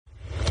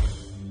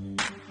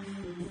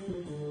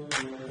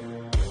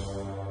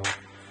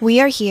We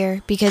are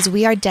here because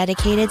we are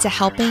dedicated to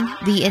helping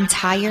the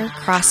entire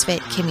CrossFit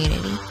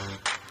community.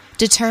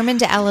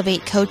 Determined to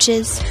elevate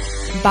coaches,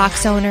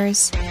 box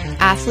owners,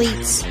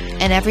 athletes,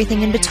 and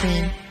everything in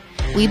between,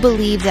 we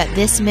believe that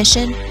this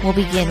mission will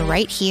begin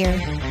right here,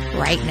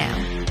 right now.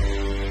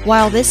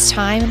 While this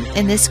time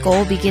and this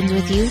goal begins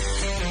with you,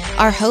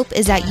 our hope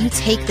is that you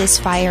take this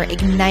fire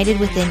ignited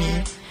within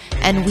you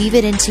and weave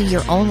it into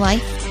your own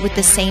life with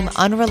the same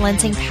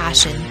unrelenting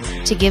passion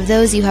to give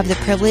those you have the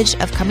privilege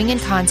of coming in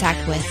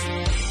contact with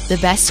the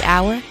best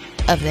hour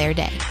of their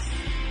day.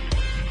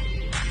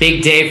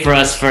 Big day for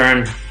us,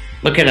 Fern.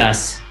 Look at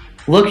us.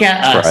 Look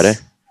at us. Friday.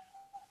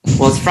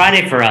 Well, it's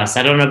Friday for us.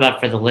 I don't know about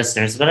for the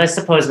listeners, but I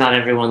suppose not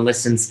everyone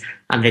listens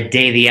on the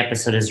day the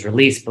episode is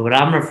released. But what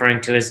I'm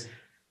referring to is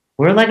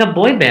we're like a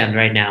boy band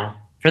right now.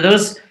 For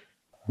those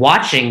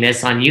watching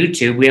this on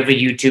YouTube, we have a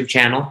YouTube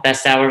channel,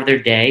 Best Hour of Their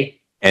Day.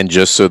 And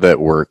just so that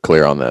we're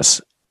clear on this,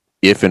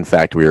 if in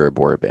fact we were a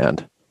boy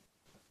band,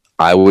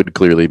 I would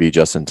clearly be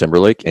Justin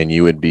Timberlake and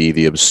you would be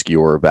the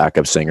obscure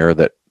backup singer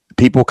that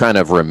people kind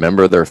of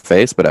remember their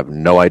face but have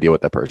no idea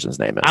what that person's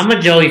name is. I'm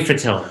a Joey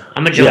Fatone.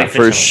 Fatone.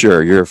 For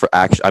sure. You're for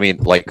actually. I mean,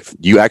 like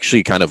you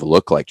actually kind of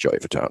look like Joey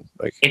Fatone.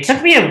 Like it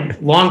took me a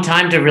long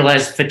time to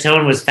realize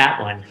Fatone was Fat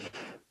One.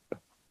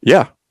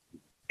 Yeah,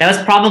 that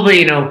was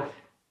probably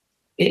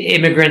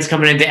immigrants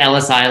coming into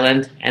Ellis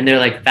Island and they're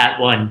like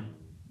Fat One.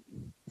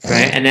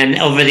 Right, and then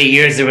over the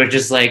years, they were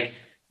just like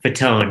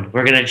Fatone.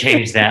 We're gonna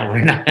change that.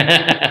 We're not.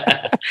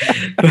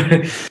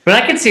 but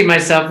I can see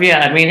myself. Yeah,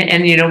 I mean,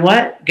 and you know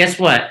what? Guess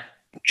what?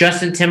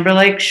 Justin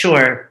Timberlake,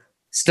 sure,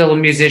 still a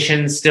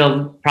musician,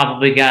 still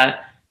probably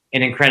got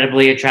an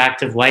incredibly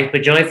attractive wife.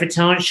 But Joey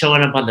Fatone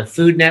showing up on the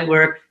Food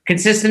Network,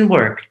 consistent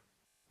work.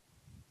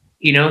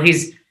 You know,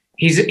 he's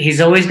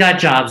always got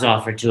jobs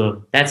offered to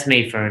him. That's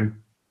me,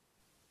 Fern.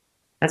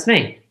 That's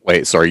me.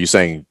 Wait, so are you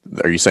saying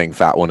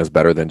Fat One is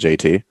better than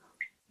JT?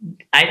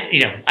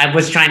 I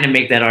was trying to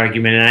make that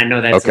argument, and I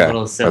know that's a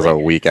little silly. That's a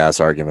weak ass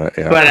argument.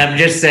 Yeah, but I'm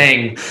just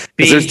saying.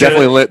 There's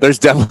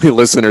definitely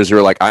listeners who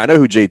are like, I know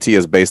who JT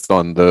is based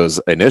on those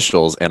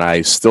initials, and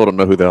I still don't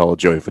know who the hell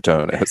Joey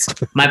Fatone is.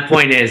 My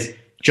point is,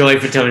 Joey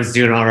Fatone is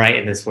doing all right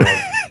in this world.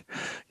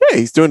 Yeah,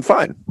 he's doing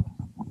fine.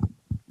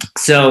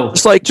 So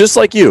just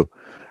like you,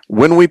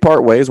 when we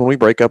part ways, when we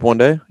break up one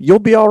day, you'll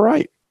be all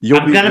right.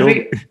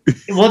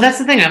 Well, that's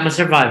the thing. I'm a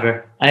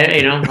survivor.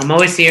 I'm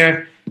always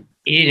here.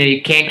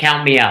 You can't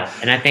count me out,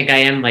 and I think I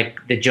am like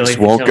the Joey. Just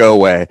won't go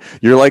away.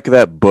 You're like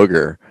that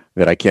booger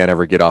that I can't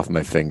ever get off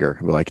my finger.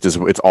 Like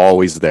it's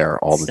always there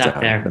all the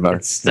time, no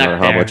matter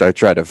how much I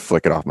try to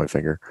flick it off my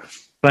finger.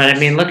 But I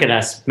mean, look at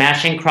us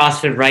mashing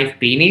CrossFit Rife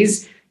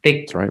beanies.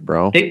 That's right,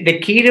 bro. The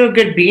key to a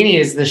good beanie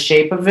is the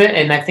shape of it,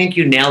 and I think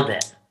you nailed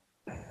it.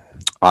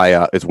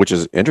 Which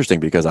is interesting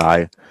because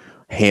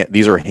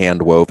these are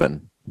hand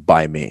woven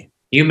by me.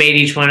 You made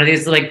each one of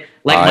these like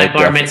my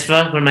bar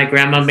mitzvah when my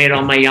grandma made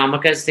all my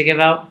yarmulkes to give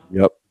out.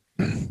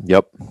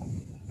 Yep.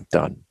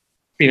 Done.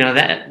 You know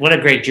that what a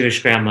great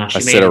Jewish grandma. I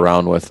sit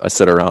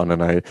around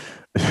and I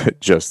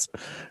just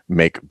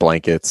make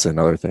blankets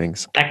and other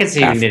things. I can see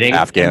you knitting.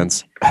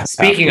 Afghans.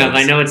 Speaking of,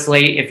 I know it's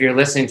late if you're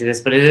listening to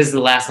this, but it is the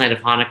last night of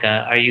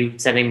Hanukkah. Are you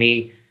sending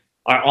me?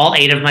 Are all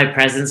 8 of my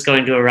presents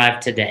going to arrive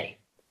today?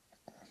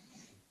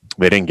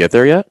 They didn't get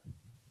there yet?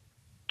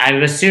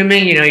 I'm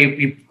assuming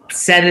you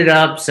set it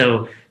up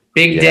so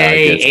big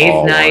day,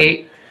 8th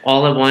night,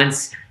 all at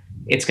once.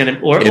 It's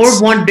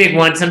or one big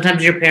one.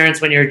 Sometimes your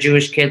parents, when you're a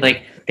Jewish kid,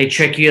 like they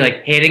trick you,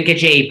 like, hey, I didn't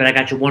get you 8, but I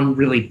got you one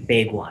really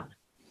big one.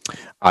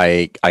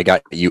 I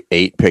got you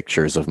 8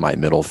 pictures of my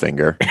middle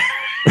finger.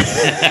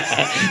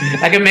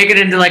 I can make it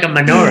into like a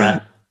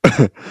menorah.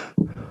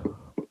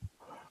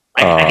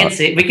 I can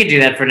see we could do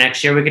that for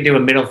next year. We could do a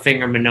middle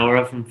finger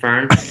menorah from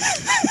Fern.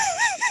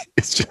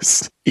 It's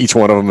just each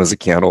one of them is a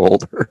candle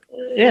holder.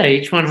 Yeah,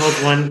 each one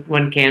holds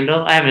one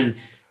candle.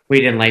 We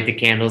didn't light the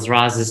candles.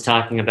 Roz is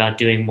talking about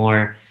doing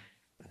more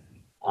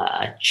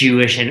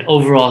Jewish and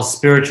overall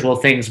spiritual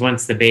things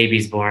once the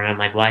baby's born. I'm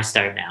like, why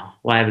start now?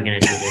 Why are we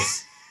going to do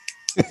this?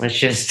 Let's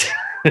just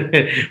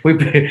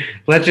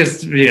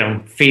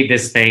feed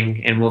this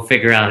thing and we'll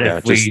figure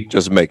out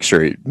just make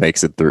sure he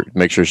makes it through.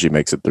 Make sure she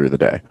makes it through the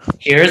day.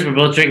 Cheers. We're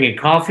both drinking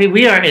coffee.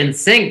 We are in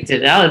sync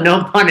today. Oh,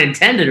 no pun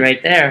intended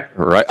right there.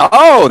 Right.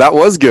 Oh, that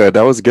was good.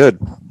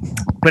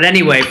 But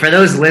anyway, for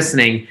those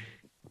listening,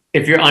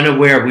 if you're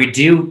unaware, we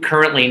do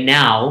currently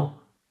now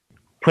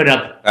put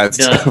up. That's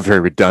a very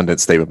redundant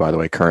statement, by the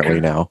way. Currently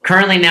now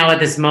at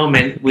this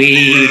moment,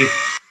 we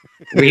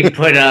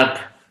put up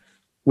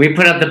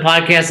the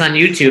podcast on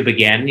YouTube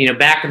again.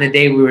 Back in the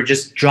day, we were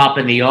just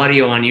dropping the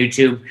audio on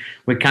YouTube.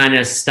 We kind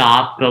of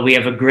stopped, but we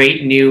have a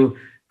great new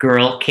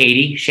girl,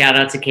 Katie. Shout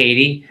out to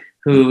Katie,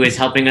 who is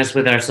helping us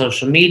with our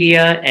social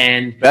media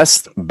and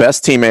best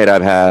teammate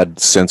I've had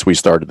since we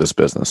started this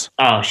business.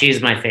 Oh,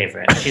 she's my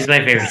favorite. She's my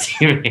favorite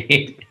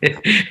teammate.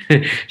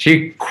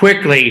 She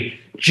quickly,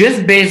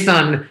 just based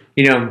on,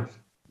 the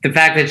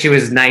fact that she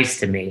was nice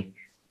to me,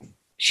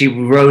 she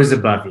rose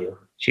above you.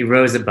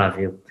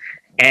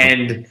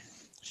 And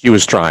she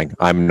was trying.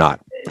 I'm not.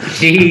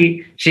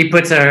 she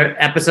puts our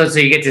episodes, so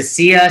you get to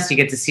see us. You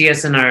get to see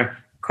us in our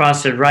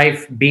CrossFit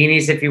Rife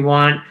beanies if you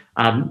want.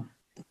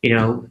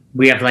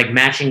 We have like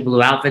matching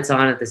blue outfits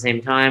on at the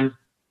same time.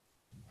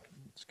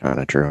 It's kind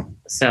of true.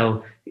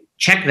 So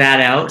check that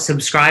out.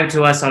 Subscribe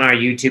to us on our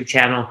YouTube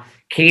channel.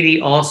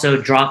 Katie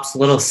also drops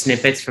little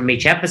snippets from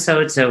each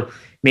episode. So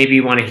maybe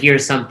you want to hear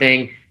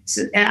something.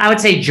 I would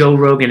say Joe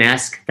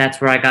Rogan-esque. That's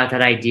where I got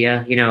that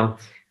idea.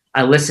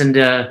 I listen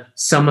to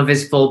some of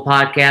his full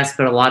podcast,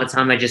 but a lot of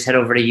time I just head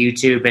over to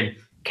YouTube and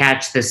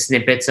catch the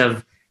snippets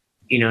of,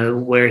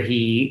 where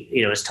he,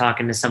 is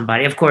talking to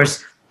somebody. Of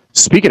course.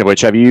 Speaking of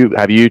which, have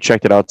you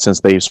checked it out since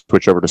they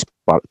switched over to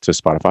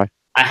Spotify?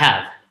 I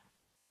have.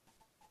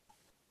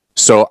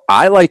 So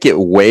I like it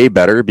way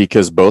better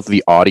because both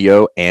the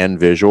audio and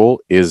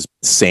visual is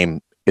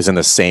in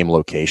the same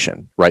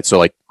location, right? So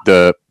like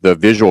the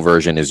visual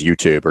version is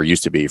YouTube, or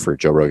used to be for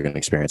Joe Rogan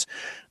Experience.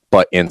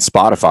 But in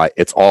Spotify,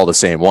 it's all the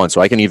same one. So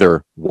I can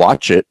either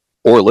watch it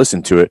or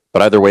listen to it,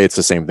 but either way, it's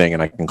the same thing.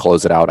 And I can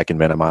close it out. I can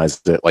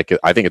minimize it. Like,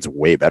 I think it's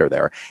way better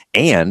there.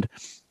 And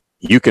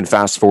you can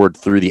fast forward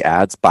through the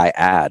ads by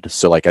ad.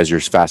 So like, as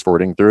you're fast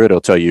forwarding through it, it'll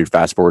tell you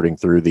fast forwarding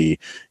through the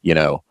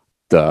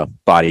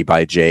Body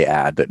by Jay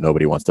ad that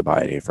nobody wants to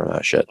buy any from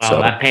that shit. Well,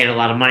 so I paid a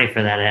lot of money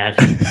for that ad.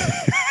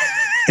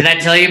 Did I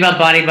tell you about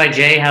Body by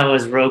Jay? How it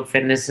was Rogue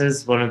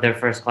Fitness's one of their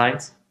first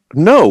clients?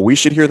 No, we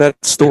should hear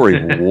that story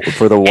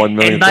for the 1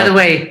 million. And by the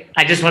way,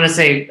 I just want to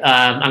say,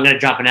 I'm going to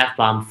drop an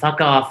F-bomb. Fuck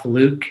off,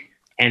 Luke,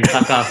 and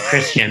fuck off,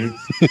 Christian,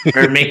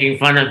 for making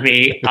fun of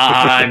me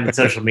on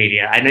social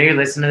media. I know you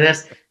listen to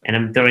this, and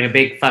I'm throwing a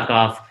big fuck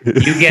off.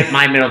 You get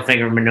my middle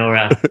finger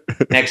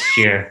menorah next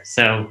year.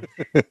 So,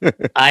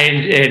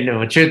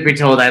 truth be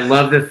told, I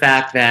love the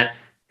fact that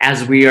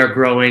as we are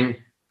growing,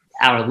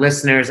 our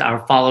listeners,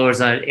 our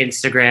followers on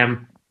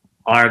Instagram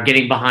are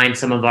getting behind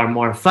some of our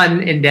more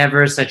fun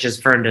endeavors, such as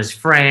Fern Does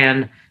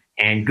Fran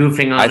and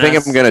goofing on us. I think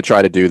I'm going to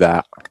try to do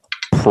that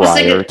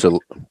prior to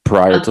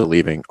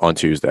leaving on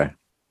Tuesday.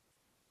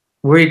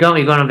 Where are you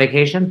going? You going on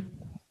vacation?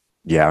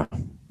 Yeah,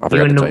 I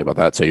forgot to tell you about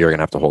that. So you're going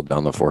to have to hold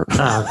down the fort.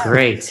 Oh,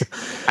 great!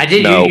 I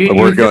did. No,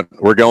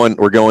 we're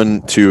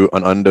going to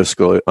an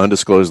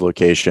undisclosed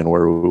location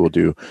where we will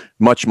do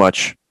much,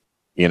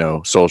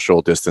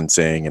 social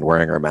distancing and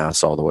wearing our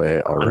masks all the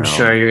way around. I'm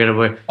sure you're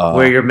going to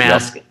wear your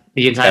mask. Yep.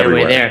 The entire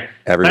way there.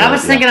 But I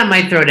was thinking I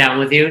might throw down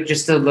with you,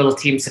 just a little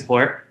team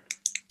support.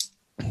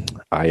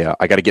 I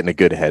got to get in a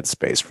good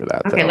headspace for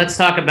that. Okay, let's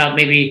talk about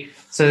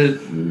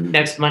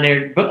next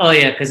Monday.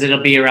 Because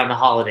it'll be around the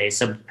holidays.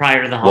 So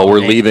prior to the holidays.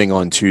 Well, we're leaving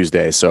on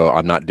Tuesday, so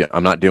I'm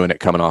not doing it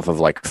coming off of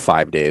like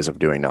 5 days of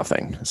doing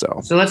nothing. So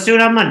let's do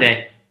it on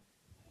Monday.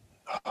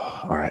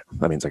 All right,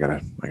 that means I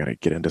gotta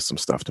get into some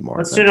stuff tomorrow.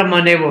 Let's do it on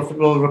Monday.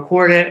 We'll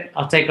record it.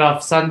 I'll take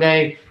off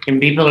Sunday,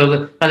 and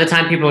by the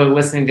time people are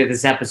listening to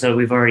this episode,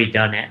 we've already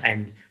done it,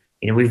 and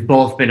we've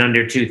both been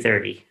under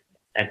 230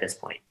 at this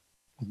point.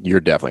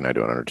 You're definitely not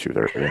doing under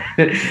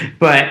 230.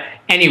 But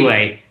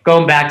anyway,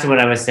 going back to what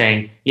I was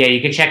saying, yeah, you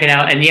can check it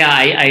out, and yeah,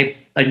 I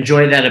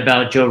enjoy that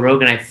about Joe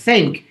Rogan. I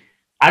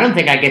don't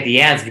think I get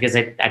the ads because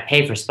I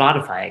pay for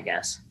Spotify, I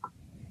guess.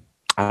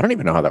 I don't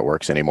even know how that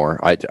works anymore.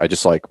 I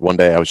just like one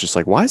day I was just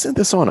like, why isn't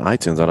this on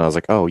iTunes? And I was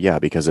like, oh yeah,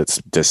 because it's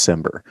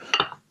December.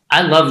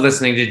 I love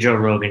listening to Joe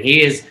Rogan.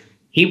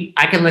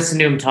 I can listen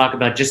to him talk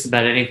about just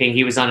about anything.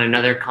 He was on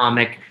another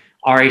comic,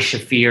 Ari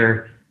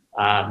Shaffir.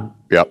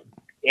 Yep.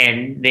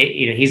 And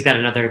he's got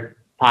another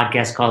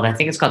podcast called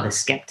The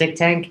Skeptic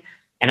Tank.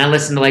 And I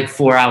listened to like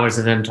 4 hours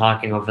of them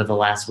talking over the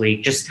last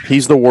week. He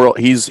is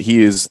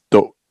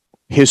the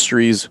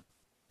history's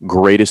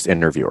greatest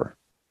interviewer.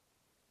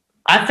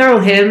 I throw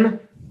him.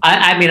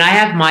 I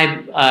have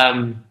my.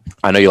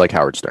 I know you like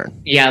Howard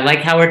Stern. Yeah, I like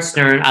Howard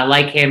Stern. I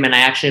like him, and I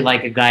actually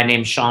like a guy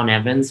named Sean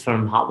Evans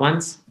from Hot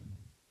Ones.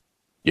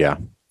 Yeah.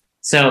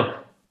 So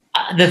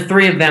the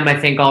three of them, I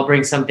think, all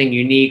bring something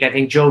unique. I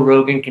think Joe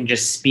Rogan can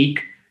just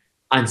speak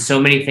on so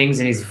many things,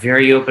 and he's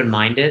very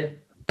open-minded.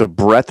 The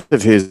breadth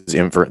of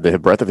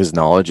his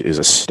knowledge is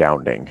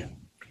astounding.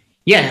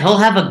 Yeah, he'll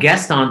have a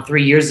guest on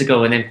 3 years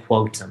ago and then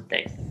quote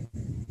something.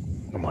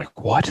 I'm like,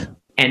 what?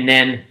 And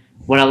then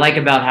what I like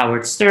about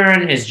Howard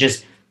Stern is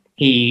just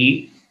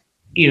he,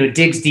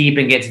 digs deep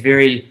and gets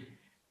very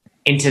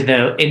into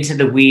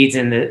the weeds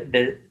and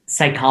the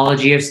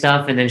psychology of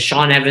stuff. And then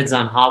Sean Evans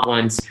on Hot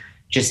Ones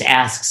just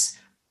asks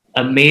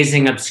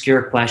amazing,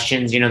 obscure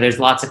questions. There's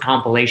lots of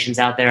compilations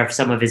out there of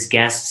some of his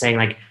guests saying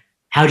like,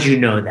 how'd you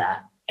know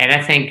that? And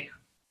I think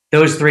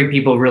those three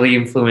people really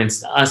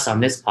influenced us on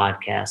this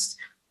podcast.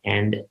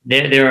 And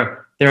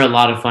they're a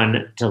lot of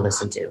fun to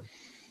listen to.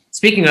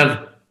 Speaking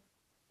of,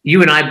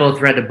 you and I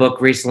both read a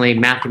book recently,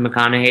 Matthew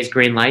McConaughey's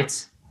Green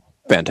Lights.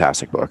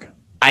 Fantastic book.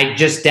 I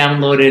just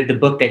downloaded the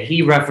book that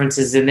he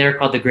references in there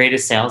called The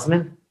Greatest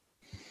Salesman.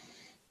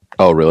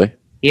 Oh, really?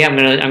 Yeah, I'm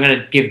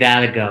gonna give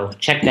that a go.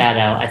 Check that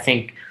out. I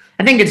think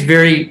it's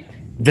very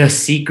The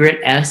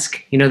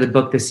Secret-esque. The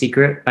book The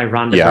Secret by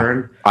Rhonda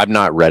Byrne. I've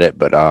not read it,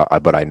 but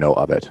I know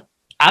of it.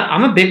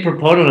 I'm a big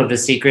proponent of The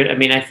Secret. I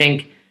mean, I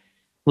think,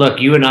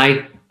 look, you and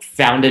I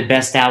founded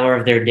Best Hour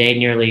of Their Day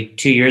nearly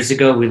 2 years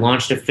ago. We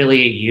launched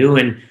Affiliate U,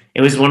 and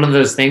it was one of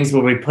those things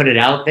where we put it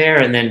out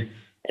there, and then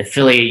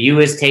Affiliate U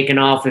has taken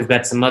off. We've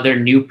got some other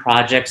new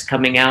projects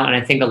coming out, and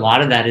I think a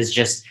lot of that is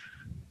just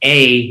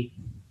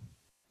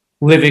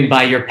living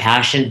by your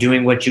passion,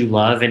 doing what you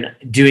love, and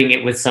doing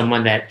it with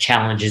someone that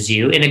challenges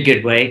you in a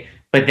good way.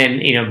 But then,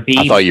 B.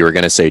 I thought you were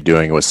going to say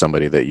doing it with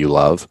somebody that you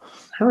love.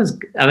 I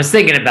was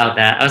thinking about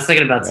that. I was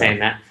thinking about saying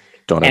that.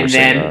 Don't ever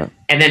say that.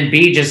 And then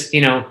B, just,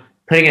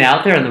 putting it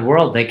out there in the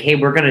world, like, hey,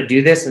 we're going to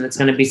do this and it's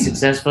going to be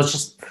successful. It's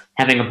just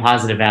having a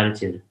positive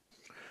attitude.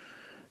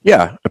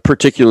 Yeah,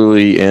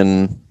 particularly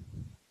in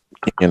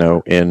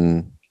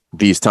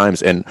these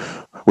times, and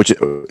which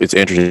it's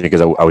interesting because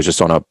I was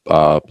just on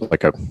a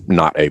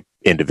not a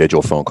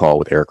individual phone call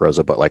with Eric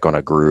Rosa, but like on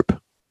a group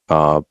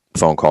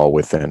phone call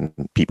within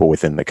people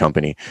within the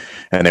company,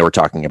 and they were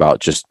talking about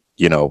just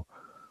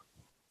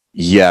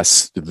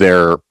yes,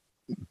 they're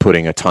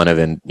putting a ton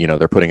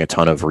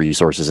of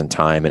resources and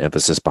time and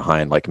emphasis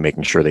behind like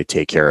making sure they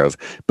take care of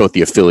both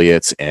the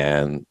affiliates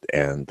and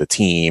the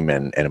team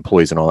and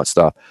employees and all that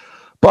stuff.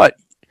 But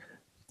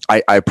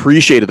I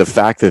appreciated the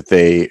fact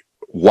that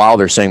while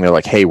they're saying they're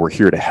like, hey, we're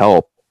here to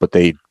help, but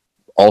they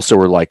also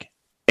were like,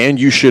 and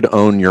you should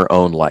own your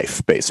own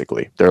life,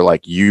 basically. They're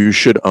like, you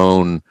should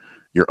own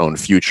your own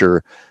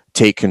future,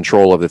 take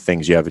control of the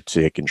things you have to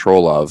take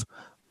control of.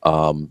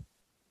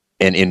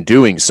 And in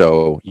doing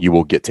so, you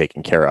will get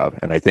taken care of.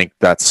 And I think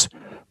that's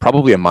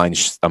probably a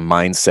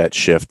mindset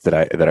shift that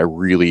I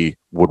really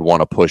would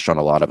want to push on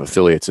a lot of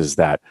affiliates, is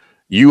that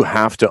you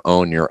have to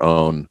own your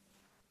own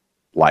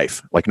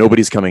life. Like,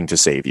 nobody's coming to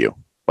save you.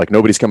 Like,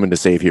 nobody's coming to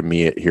save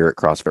me here at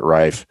CrossFit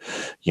Rife,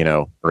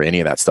 or any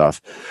of that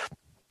stuff.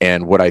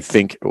 And what I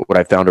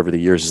found over the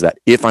years is that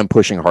if I'm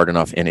pushing hard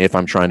enough, and if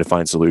I'm trying to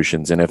find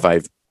solutions, and if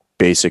I've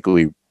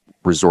basically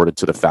resorted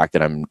to the fact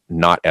that I'm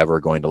not ever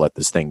going to let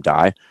this thing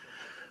die,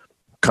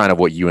 kind of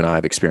what you and I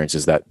have experienced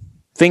is that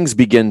things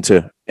begin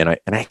to, and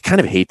I kind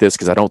of hate this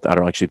because I don't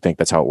actually think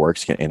that's how it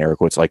works in air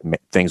quotes, like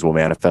things will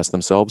manifest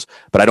themselves,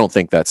 but I don't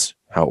think that's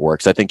how it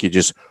works. I think you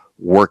just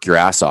work your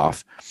ass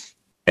off,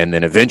 and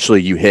then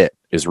eventually you hit,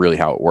 is really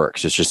how it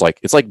works. It's just like,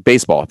 it's like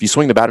baseball. If you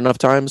swing the bat enough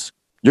times,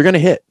 you're going to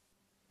hit.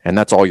 And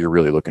that's all you're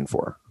really looking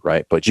for,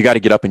 right? But you got to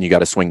get up and you got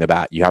to swing the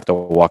bat. You have to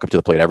walk up to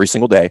the plate every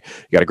single day.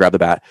 You got to grab the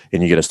bat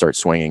and you got to start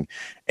swinging.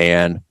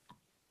 And,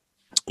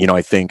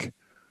 I think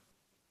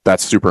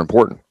that's super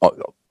important,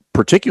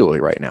 particularly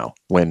right now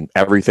when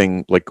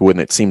everything, like when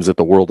it seems that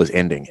the world is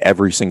ending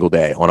every single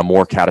day on a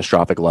more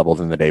catastrophic level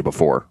than the day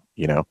before,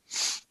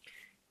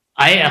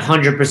 I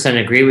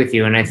 100% agree with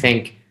you. And I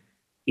think,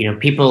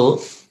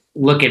 people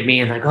look at me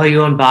and like, oh,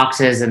 you own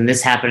boxes and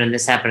this happened and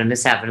this happened and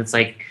this happened. It's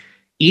like,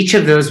 each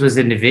of those was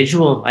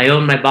individual. I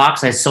owned my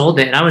box, I sold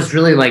it, and I was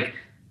really like,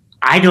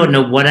 I don't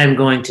know what I'm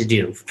going to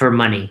do for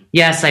money.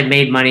 Yes, I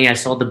made money, I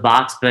sold the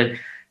box, but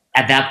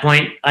at that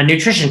point, a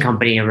nutrition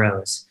company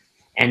arose.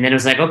 And then it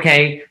was like,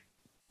 okay,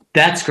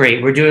 that's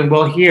great, we're doing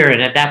well here.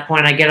 And at that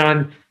point, I get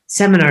on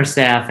seminar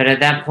staff. And at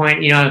that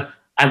point,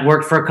 I've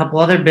worked for a couple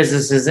other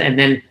businesses. And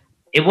then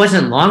it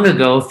wasn't long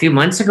ago, a few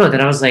months ago,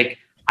 that I was like,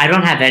 I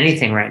don't have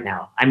anything right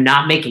now. I'm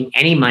not making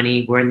any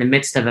money. We're in the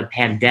midst of a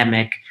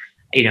pandemic.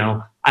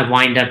 I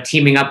wind up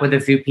teaming up with a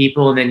few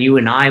people, and then you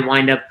and I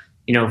wind up,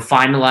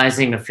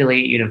 finalizing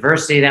Affiliate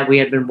University that we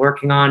had been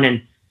working on.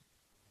 And,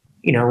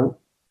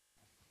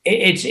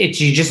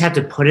 it's you just have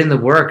to put in the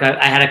work.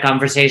 I had a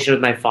conversation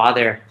with my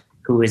father,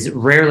 who is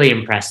rarely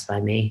impressed by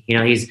me.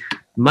 He's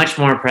much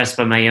more impressed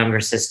by my younger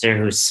sister,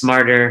 who's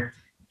smarter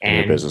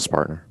and your business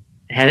partner.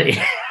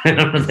 I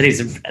don't know that he's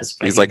impressed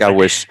by He's me. like, I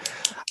wish.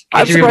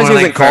 I'm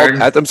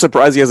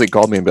surprised he hasn't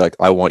called me and be like,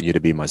 I want you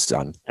to be my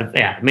son.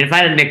 Yeah. I mean, if I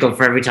had a nickel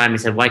for every time he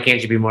said, why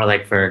can't you be more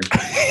like Ferd?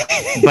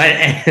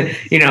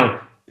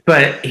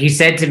 But he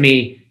said to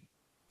me,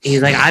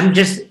 he's like,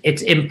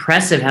 it's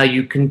impressive how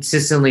you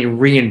consistently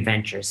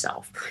reinvent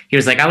yourself. He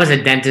was like, I was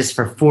a dentist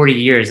for 40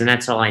 years and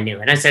that's all I knew.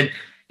 And I said,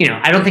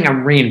 I don't think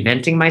I'm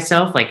reinventing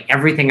myself. Like,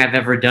 everything I've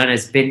ever done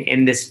has been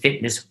in this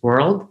fitness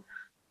world,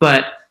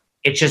 but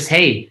it's just,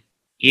 hey,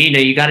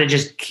 you got to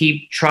just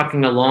keep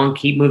trucking along,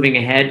 keep moving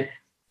ahead.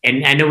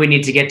 And I know we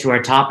need to get to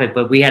our topic,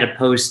 but we had a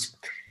post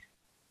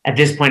at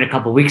this point a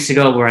couple of weeks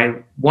ago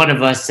where one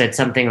of us said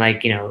something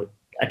like, a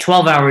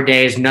 12-hour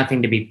day is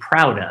nothing to be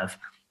proud of.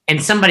 And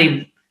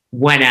somebody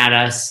went at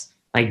us,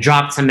 like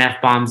dropped some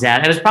F-bombs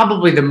at. It was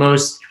probably the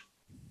most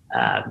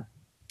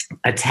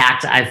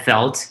attacked I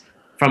felt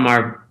from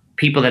our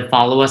people that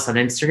follow us on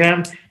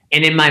Instagram.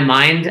 And in my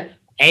mind,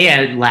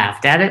 I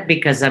laughed at it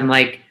because I'm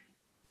like,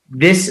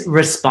 this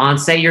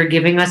response that you're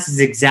giving us is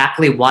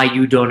exactly why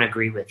you don't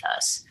agree with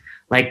us.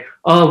 Like,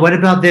 oh, what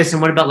about this?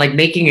 And what about like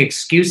making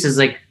excuses?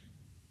 Like,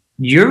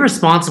 you're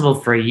responsible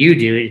for you,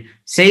 dude.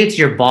 Say it's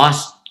your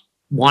boss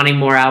wanting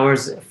more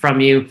hours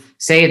from you.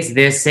 Say it's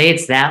this, say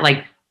it's that.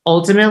 Like,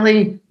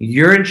 ultimately,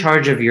 you're in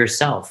charge of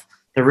yourself.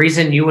 The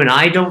reason you and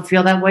I don't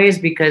feel that way is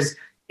because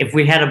if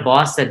we had a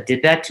boss that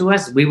did that to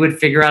us, we would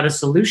figure out a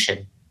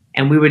solution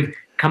and we would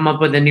come up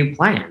with a new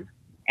plan.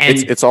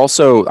 And it's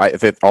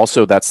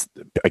also, that's,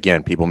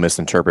 again, people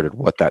misinterpreted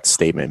what that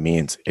statement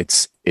means.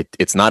 It's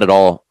not at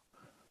all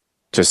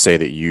to say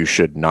that you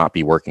should not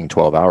be working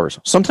 12 hours.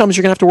 Sometimes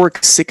you're gonna have to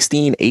work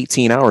 16,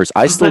 18 hours.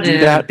 I still do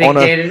that on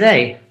a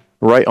day-to-day.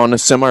 Right, on a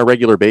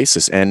semi-regular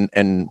basis,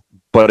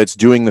 but it's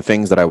doing the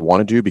things that I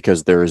want to do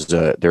because there's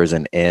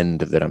an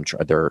end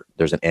that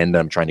there's an end that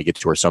I'm trying to get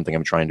to, or something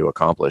I'm trying to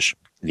accomplish,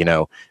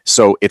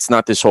 so it's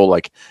not this whole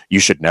like you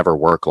should never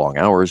work long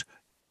hours.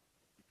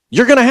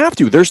 You're gonna have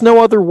to. There's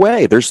no other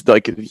way. There's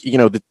like,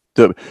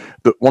 the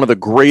one of the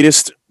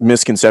greatest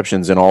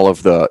misconceptions in all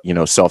of the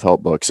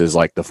self-help books is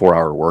like the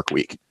 4-hour work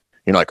week.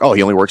 You're like, oh,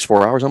 he only works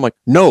 4 hours. I'm like,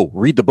 no,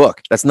 read the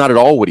book. That's not at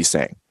all what he's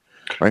saying.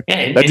 Right,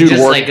 yeah, that dude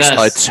works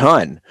a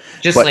ton,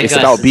 but it's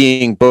about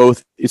being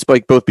both. It's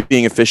like both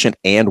being efficient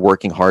and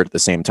working hard at the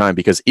same time.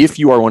 Because if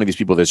you are one of these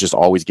people that's just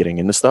always getting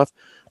into stuff,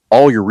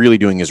 all you're really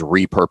doing is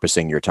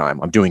repurposing your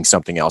time. I'm doing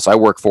something else. I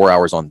work 4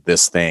 hours on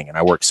this thing, and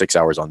I work 6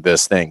 hours on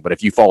this thing. But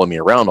if you follow me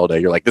around all day,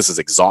 you're like, this is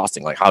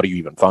exhausting. Like, how do you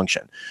even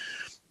function?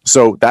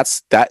 So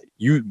that's that.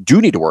 You do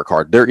need to work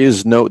hard. That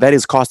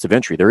is cost of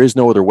entry. There is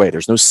no other way.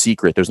 There's no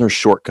secret. There's no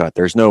shortcut.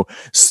 There's no,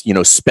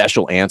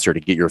 special answer to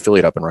get your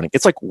affiliate up and running.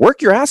 It's like,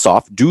 work your ass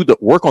off, do the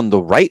work on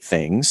the right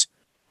things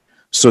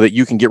so that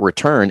you can get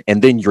return.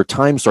 And then your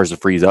time starts to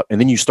freeze up, and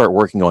then you start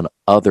working on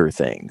other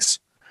things.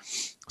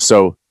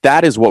 So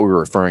that is what we were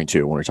referring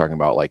to when we're talking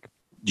about like,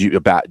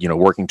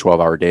 working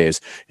 12-hour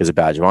days is a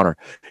badge of honor.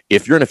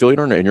 If you're an affiliate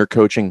owner and you're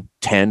coaching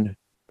 10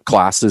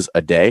 classes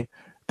a day,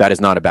 that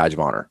is not a badge of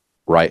honor.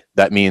 Right.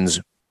 That means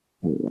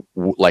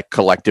like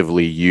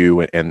collectively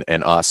you and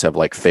us have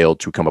like failed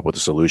to come up with a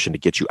solution to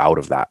get you out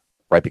of that.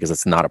 Right. Because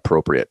it's not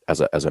appropriate as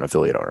an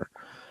affiliate owner.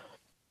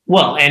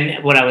 Well,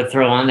 and what I would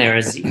throw on there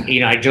is,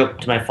 I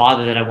joked to my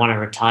father that I want to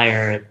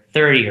retire at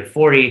 30 or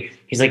 40.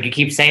 He's like, you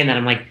keep saying that.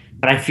 I'm like,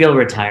 but I feel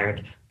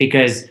retired,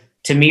 because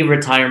to me,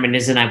 retirement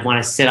isn't I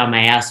want to sit on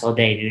my ass all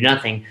day and do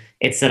nothing.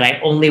 It's that I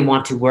only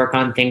want to work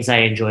on things I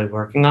enjoy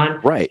working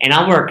on. Right. And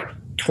I'll work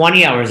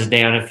 20 hours a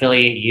day on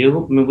Affiliate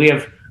U. I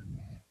mean,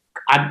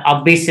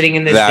 I'll be sitting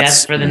in this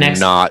desk for the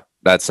next.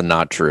 That's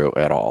not true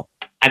at all.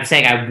 I'm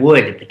saying I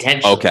would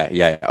potentially. Okay.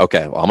 Yeah.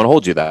 Okay. Well, I'm going to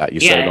hold you that. You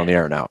said it on the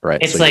air now,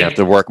 right? It's so like, you have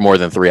to work more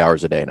than 3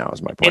 hours a day now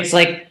is my point. It's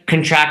like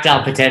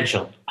contractile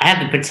potential. I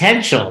have the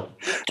potential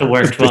to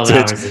work 12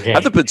 hours a day. I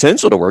have the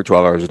potential to work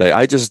 12 hours a day.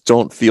 I just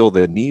don't feel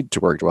the need to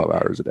work 12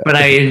 hours a day. But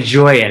I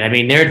enjoy it. I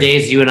mean, there are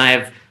days you and I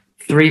have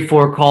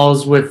 3-4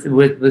 calls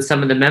with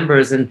some of the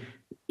members, and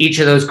each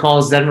of those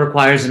calls then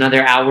requires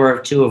another hour or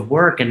two of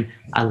work, and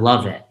I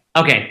love it.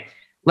 Okay.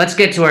 Let's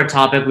get to our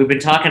topic. We've been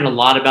talking a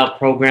lot about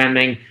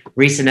programming,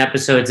 recent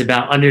episodes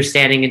about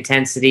understanding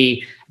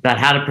intensity, about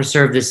how to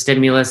preserve the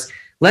stimulus.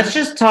 Let's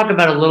just talk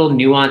about a little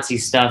nuancy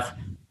stuff.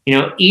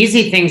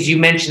 Easy things. You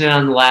mentioned it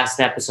on the last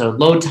episode,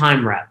 low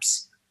time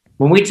reps.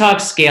 When we talk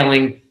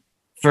scaling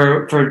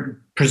for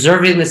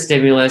preserving the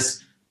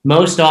stimulus,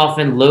 most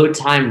often low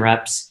time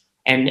reps.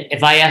 And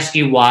if I ask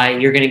you why,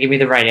 you're going to give me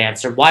the right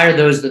answer. Why are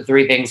those the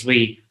three things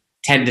we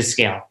tend to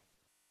scale?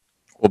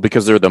 Well,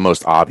 because they're the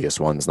most obvious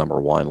ones, number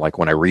one. Like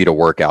when I read a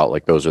workout,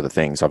 like those are the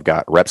things. I've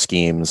got rep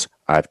schemes,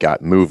 I've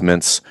got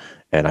movements,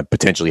 and I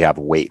potentially have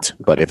weight.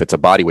 But if it's a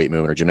body weight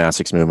movement or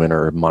gymnastics movement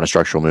or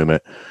monostructural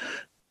movement,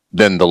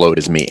 then the load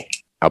is me.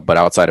 But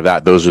outside of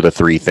that, those are the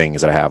three things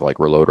that I have, like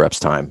reload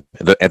reps time.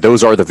 And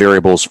those are the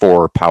variables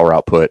for power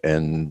output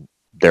and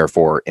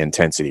therefore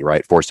intensity,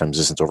 right? Force times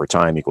distance over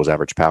time equals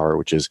average power,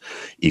 which is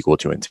equal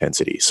to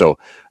intensity. So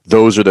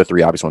those are the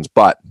three obvious ones.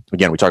 But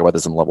again, we talk about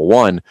this in level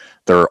 1.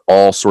 There are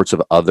all sorts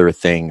of other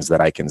things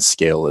that I can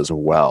scale as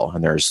well.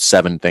 And there's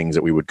 7 things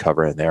that we would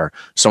cover in there.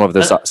 Some of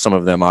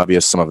them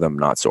obvious, some of them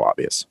not so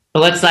obvious. But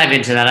let's dive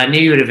into that. I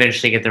knew you would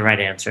eventually get the right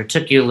answer. It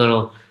took you a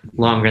little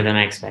longer than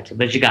I expected,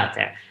 but you got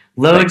there.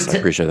 Thanks, I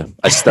appreciate it.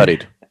 I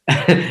studied.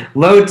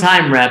 Load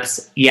time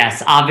reps.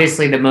 Yes,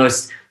 obviously the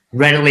most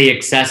readily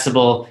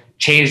accessible.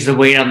 Change the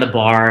weight on the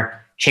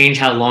bar, change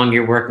how long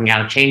you're working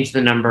out, change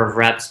the number of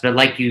reps. But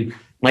like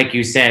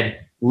you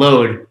said,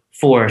 load,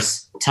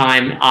 force,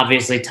 time,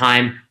 obviously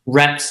time,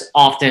 reps,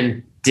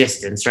 often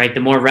distance, right?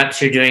 The more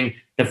reps you're doing,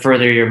 the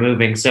further you're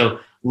moving. So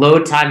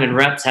load, time, and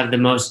reps have the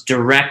most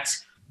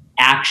direct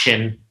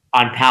action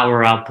on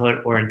power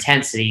output or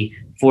intensity,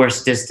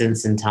 force,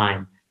 distance, and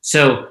time.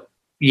 So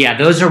yeah,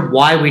 those are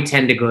why we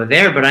tend to go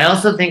there. But I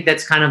also think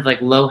that's kind of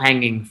like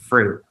low-hanging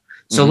fruit.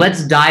 So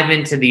let's dive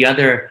into the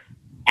other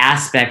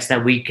aspects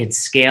that we could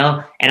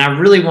scale. And I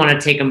really want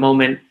to take a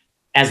moment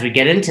as we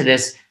get into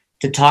this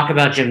to talk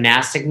about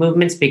gymnastic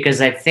movements,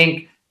 because I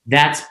think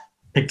that's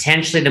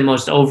potentially the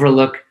most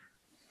overlooked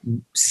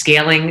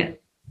scaling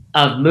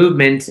of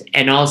movement,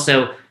 and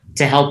also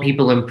to help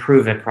people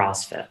improve at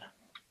CrossFit.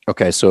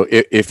 Okay, so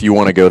if you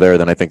want to go there,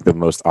 then I think the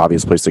most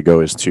obvious place to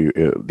go is to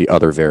the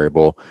other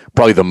variable.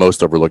 Probably the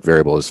most overlooked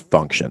variable is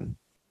function,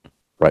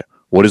 right?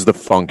 What is the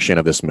function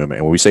of this movement?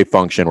 And when we say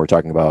function, we're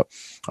talking about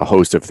a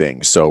host of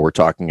things. So we're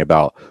talking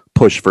about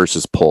push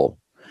versus pull,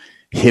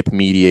 hip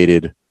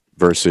mediated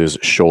versus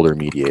shoulder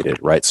mediated,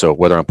 right? So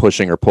whether I'm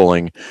pushing or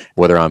pulling,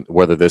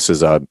 whether this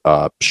is a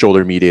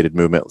shoulder mediated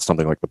movement,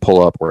 something like the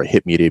pull up, or a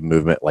hip mediated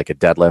movement like a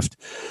deadlift,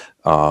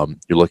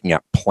 you're looking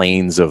at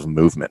planes of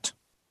movement,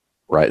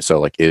 right? So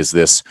like, is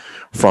this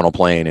frontal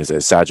plane? Is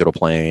it sagittal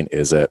plane?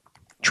 Is it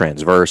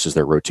transverse? Is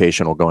there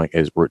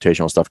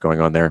rotational stuff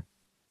going on there?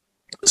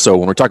 So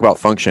when we're talking about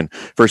function,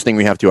 first thing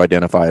we have to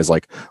identify is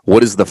like,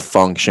 what is the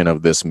function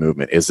of this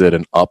movement? Is it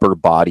an upper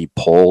body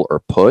pull or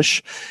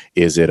push?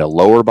 Is it a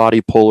lower body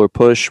pull or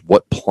push?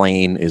 What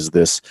plane is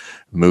this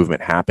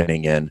movement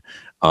happening in?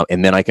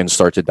 And then I can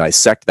start to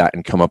dissect that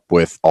and come up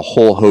with a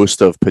whole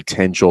host of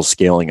potential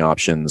scaling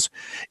options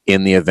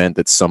in the event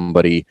that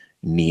somebody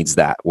needs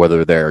that,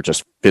 whether they're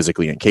just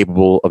physically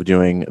incapable of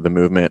doing the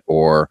movement,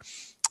 or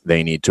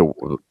they need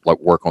to like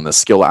work on the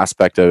skill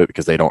aspect of it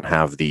because they don't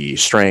have the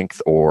strength,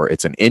 or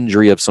it's an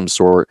injury of some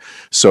sort.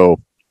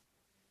 So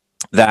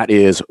that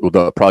is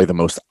probably the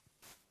most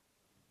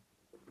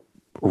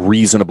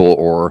reasonable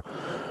or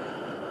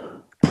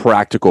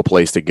practical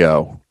place to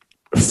go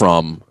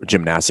from a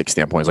gymnastics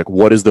standpoint. It's like,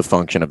 what is the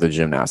function of the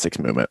gymnastics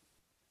movement?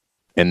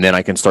 And then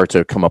I can start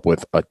to come up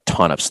with a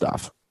ton of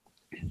stuff.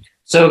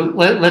 So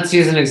let's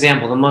use an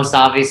example. The most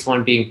obvious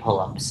one being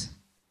pull-ups.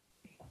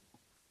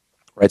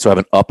 Right, so I have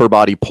an upper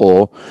body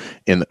pull,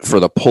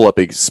 for the pull-up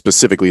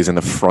specifically is in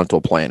the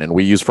frontal plane, and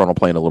we use frontal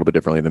plane a little bit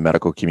differently in the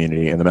medical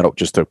community. And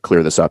just to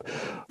clear this up,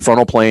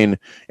 frontal plane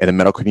in the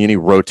medical community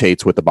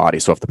rotates with the body.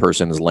 So if the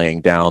person is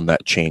laying down,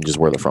 that changes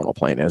where the frontal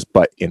plane is.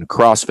 But in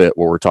CrossFit,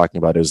 what we're talking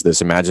about is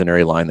this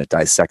imaginary line that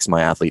dissects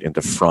my athlete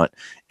into front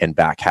and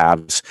back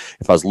halves.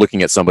 If I was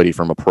looking at somebody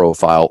from a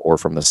profile or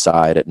from the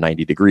side at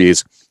 90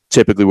 degrees,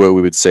 typically what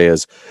we would say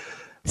is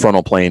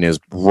frontal plane is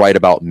right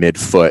about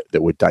mid-foot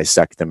that would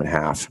dissect them in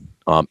half.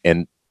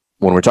 And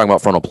when we're talking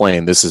about frontal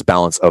plane, this is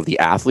balance of the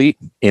athlete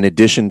in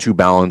addition to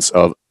balance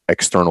of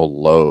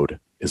external load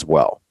as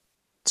well.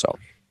 So,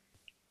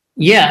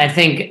 yeah, I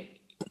think,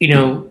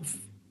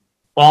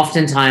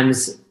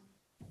 oftentimes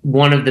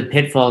one of the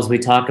pitfalls we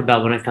talk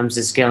about when it comes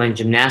to scaling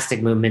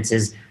gymnastic movements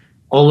is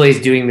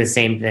always doing the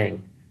same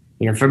thing.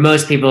 For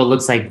most people, it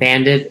looks like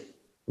banded,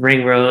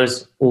 ring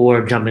rows,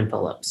 or jumping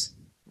pull-ups.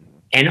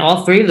 And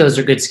all three of those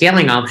are good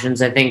scaling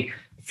options. I think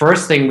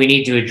first thing we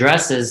need to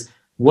address is,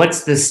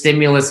 what's the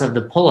stimulus of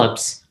the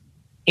pull-ups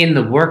in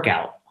the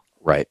workout?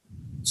 Right.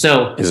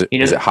 So is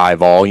it high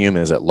volume?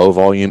 Is it low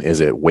volume? Is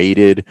it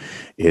weighted?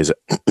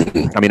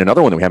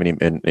 Another one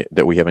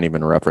that we haven't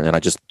even referenced, and I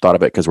just thought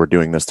of it because we're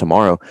doing this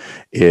tomorrow,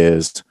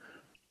 is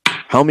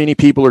how many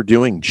people are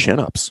doing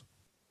chin-ups?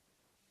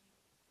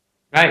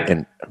 Right.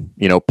 And,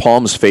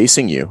 palms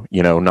facing you,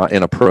 not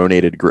in a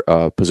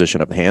pronated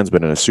position of the hands,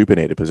 but in a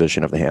supinated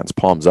position of the hands,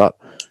 palms up.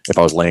 If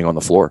I was laying on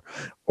the floor,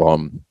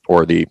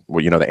 or the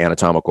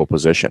anatomical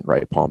position,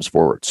 right? Palms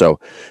forward. So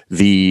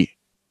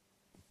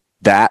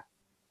that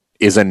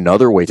is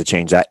another way to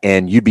change that.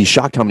 And you'd be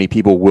shocked how many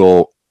people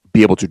will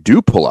be able to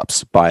do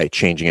pull-ups by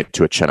changing it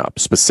to a chin-up,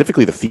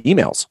 specifically the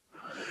females.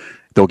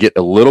 They'll get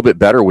a little bit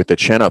better with the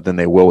chin-up than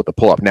they will with the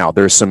pull-up. Now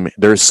there's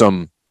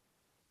some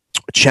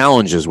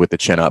challenges with the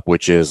chin-up,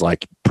 which is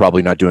like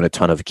probably not doing a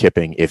ton of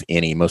kipping, if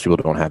any. Most people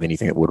don't have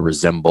anything that would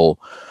resemble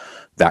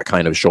that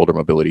kind of shoulder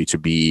mobility to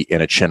be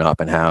in a chin up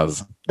and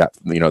have that,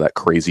 that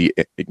crazy,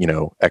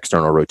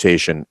 external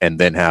rotation, and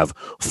then have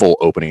full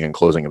opening and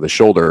closing of the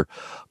shoulder.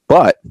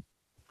 But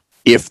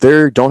if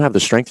they don't have the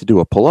strength to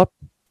do a pull up,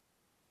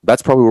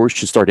 that's probably where we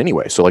should start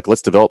anyway. So like,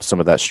 let's develop some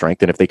of that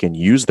strength. And if they can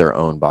use their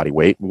own body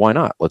weight, why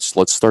not? Let's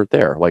start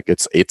there. Like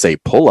it's a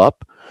pull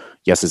up.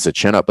 Yes, it's a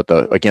chin up, but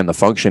the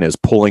function is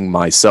pulling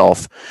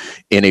myself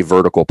in a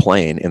vertical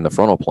plane, in the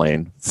frontal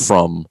plane,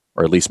 from,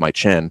 or at least my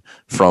chin,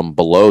 from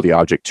below the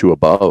object to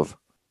above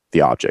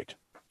the object.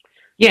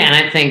 Yeah, and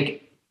I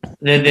think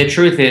the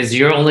truth is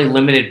you're only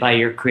limited by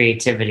your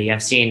creativity.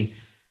 I've seen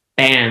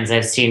bands,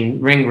 I've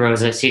seen ring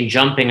rows, I've seen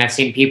jumping, I've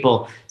seen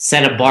people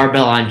set a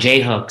barbell on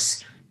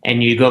J-hooks,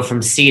 and you go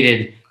from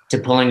seated to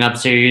pulling up,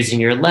 so you're using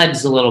your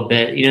legs a little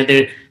bit.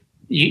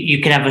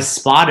 You can have a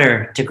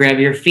spotter to grab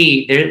your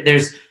feet.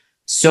 There's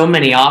so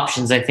many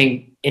options. I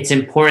think it's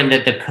important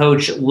that the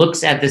coach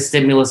looks at the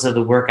stimulus of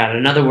the workout.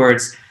 In other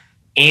words,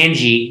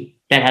 Angie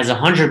that has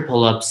 100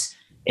 pull-ups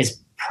is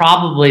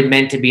probably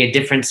meant to be a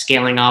different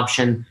scaling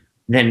option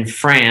than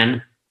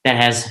Fran that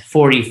has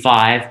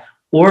 45,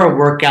 or a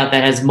workout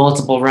that has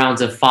multiple rounds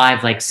of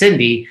 5 like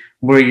Cindy,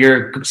 where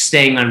you're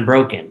staying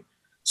unbroken.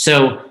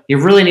 So you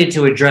really need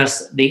to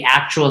address the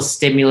actual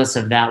stimulus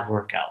of that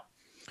workout.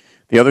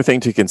 The other thing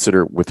to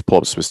consider with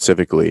pull-ups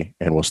specifically,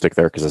 and we'll stick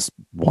there because it's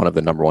one of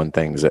the number one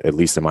things, at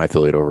least in my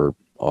affiliate over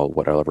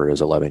whatever it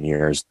is, 11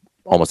 years,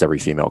 almost every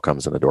female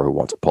comes in the door who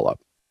wants a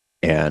pull-up.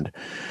 And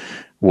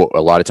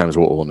a lot of times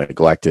what we'll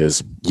neglect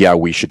is, yeah,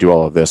 we should do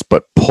all of this,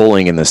 but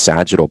pulling in the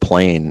sagittal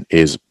plane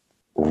is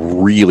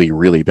really,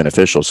 really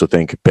beneficial. So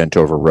think bent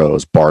over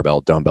rows, barbell,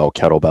 dumbbell,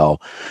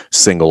 kettlebell,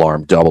 single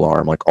arm, double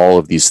arm, like all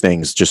of these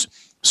things.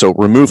 So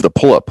remove the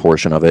pull-up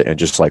portion of it and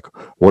just like,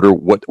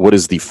 what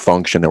is the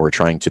function that we're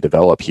trying to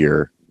develop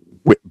here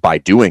by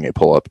doing a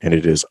pull-up? And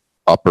it is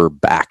upper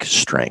back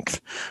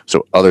strength.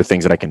 So other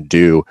things that I can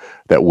do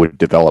that would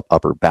develop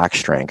upper back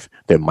strength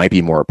that might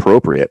be more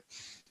appropriate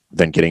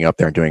than getting up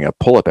there and doing a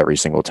pull-up every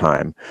single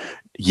time.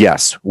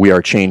 Yes, we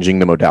are changing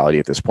the modality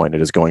at this point.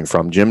 It is going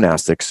from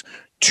gymnastics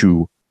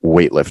to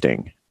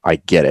weightlifting. I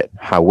get it.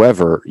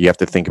 However, you have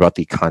to think about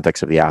the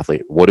context of the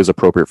athlete. What is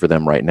appropriate for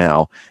them right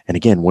now? And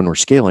again, when we're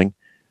scaling,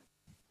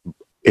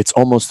 it's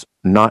almost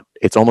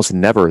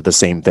never the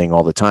same thing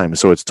all the time.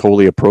 So it's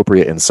totally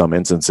appropriate in some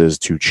instances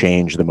to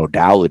change the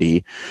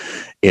modality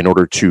in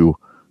order to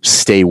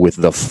stay with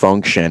the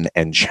function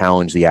and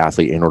challenge the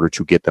athlete in order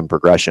to get them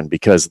progression.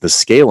 Because the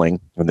scaling,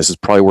 and this is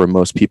probably where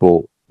most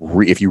people,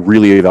 if you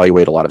really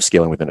evaluate a lot of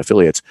scaling within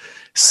affiliates,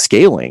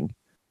 scaling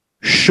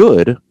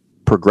should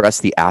progress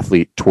the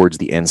athlete towards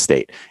the end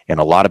state. And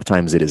a lot of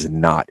times it is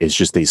not. It's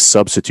just a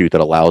substitute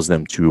that allows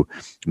them to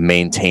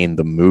maintain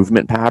the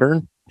movement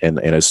pattern and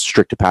in as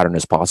strict a pattern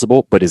as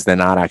possible, but is then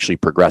not actually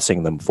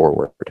progressing them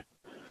forward.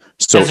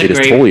 So it is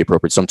totally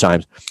appropriate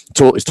sometimes.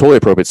 It's totally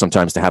appropriate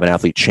sometimes to have an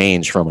athlete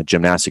change from a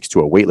gymnastics to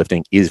a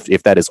weightlifting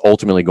if that is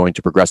ultimately going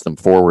to progress them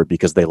forward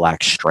because they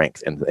lack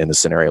strength in the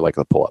scenario like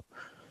the pull-up.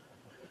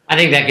 I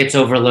think that gets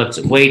overlooked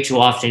way too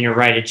often. You're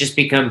right. It just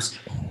becomes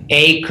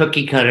A,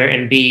 cookie cutter,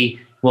 and B,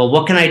 well,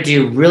 what can I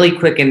do really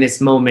quick in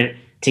this moment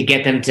to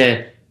get them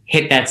to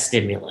hit that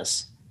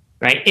stimulus,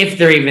 right? If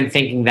they're even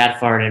thinking that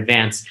far in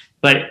advance.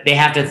 But they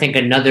have to think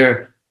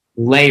another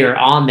layer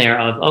on there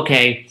of,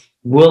 okay,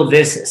 will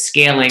this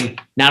scaling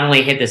not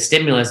only hit the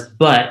stimulus,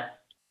 but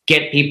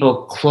get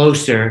people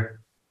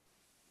closer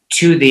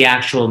to the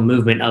actual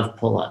movement of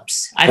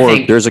pull-ups? I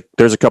think there's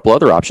a couple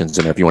other options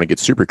in there if you want to get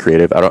super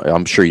creative.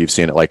 I'm sure you've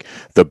seen it, like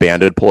the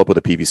banded pull-up with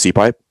a PVC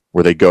pipe,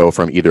 where they go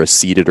from either a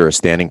seated or a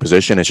standing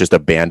position. It's just a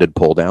banded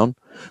pull down.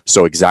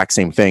 So exact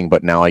same thing,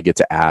 but now I get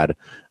to add,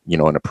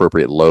 an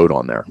appropriate load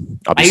on there.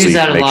 Obviously, I use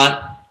that a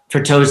lot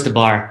for toes to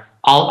bar.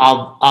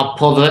 I'll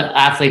pull the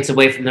athletes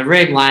away from the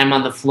rig, lie them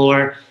on the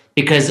floor,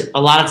 because a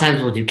lot of times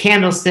we'll do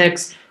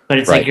candlesticks, but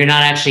it's like you're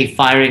not actually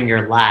firing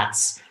your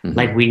lats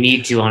like we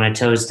need to on a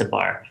toes to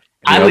bar.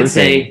 I would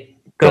say,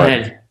 go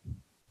ahead.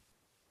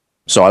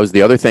 So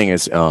the other thing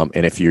is,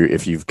 and if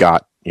you've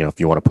got, if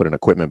you want to put an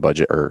equipment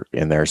budget or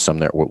in there,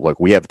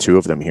 look, we have two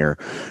of them here,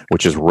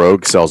 which is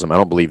Rogue sells them. I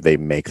don't believe they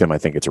make them. I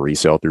think it's a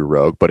resale through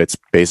Rogue, but it's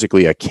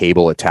basically a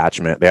cable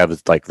attachment. They have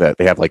like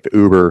the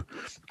Uber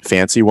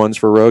fancy ones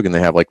for Rogue, and they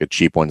have like the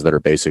cheap ones that are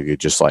basically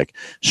just like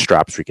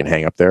straps we can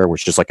hang up there,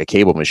 which is just like a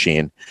cable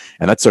machine.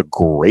 And that's a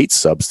great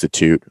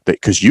substitute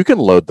because you can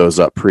load those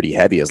up pretty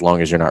heavy as long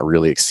as you're not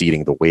really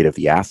exceeding the weight of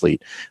the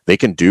athlete. They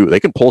can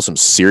pull some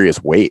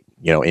serious weight,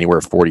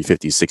 anywhere 40,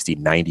 50, 60,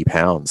 90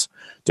 pounds,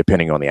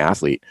 depending on the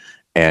athlete,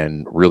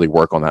 and really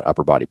work on that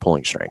upper body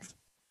pulling strength.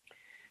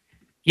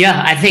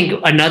 Yeah, I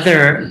think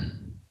another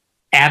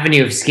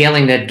avenue of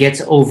scaling that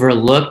gets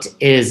overlooked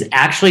is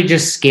actually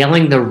just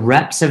scaling the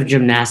reps of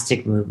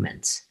gymnastic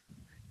movements.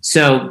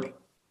 So,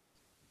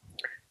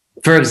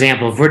 for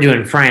example, if we're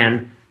doing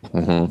Fran,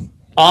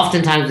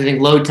 oftentimes we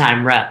think load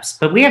time reps,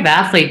 but we have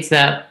athletes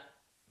that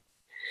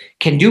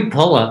can do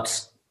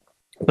pull-ups,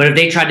 but if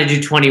they tried to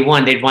do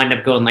 21, they'd wind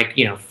up going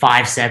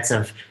 5 sets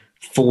of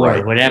 4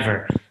 or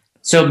whatever.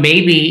 So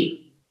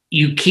maybe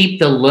you keep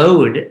the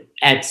load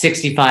at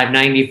 65,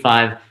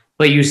 95,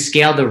 but you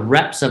scale the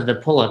reps of the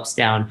pull-ups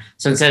down.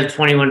 So instead of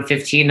 21,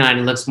 15, 9,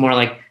 it looks more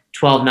like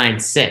 12, 9,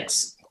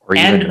 6. Or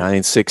even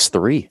 9, 6,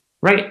 3.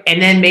 Right.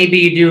 And then maybe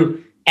you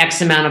do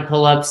X amount of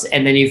pull-ups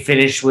and then you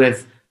finish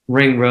with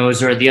ring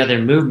rows or the other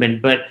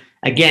movement. But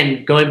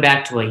again, going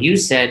back to what you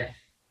said,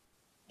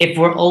 if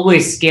we're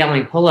always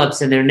scaling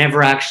pull-ups and they're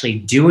never actually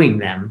doing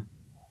them,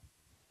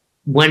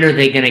 when are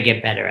they going to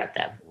get better at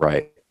them?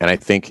 Right. And I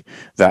think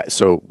that,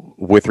 so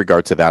with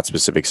regard to that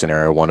specific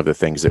scenario, one of the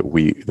things that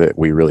we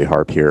really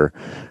harp here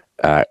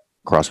at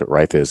CrossFit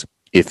Rife is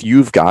if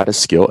you've got a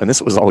skill, and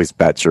this was always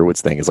Pat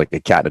Sherwood's thing, is like a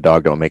cat and a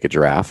dog don't make a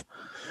giraffe.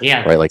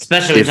 Yeah. Right. Like,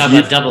 especially when we talk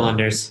about double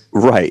unders.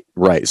 Right.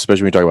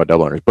 Especially when we talk about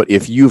double unders. But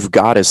if you've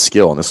got a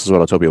skill, and this is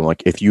what I'll tell people,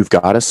 like, if you've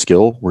got a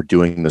skill, we're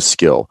doing the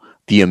skill.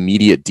 The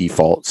immediate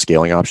default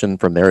scaling option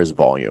from there is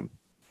volume.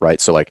 Right.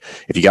 So like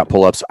if you got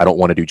pull-ups, I don't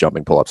want to do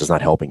jumping pull-ups. It's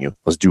not helping you.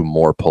 Let's do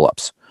more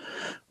pull-ups.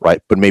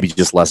 Right. But maybe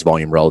just less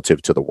volume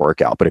relative to the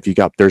workout. But if you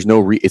got,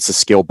 it's a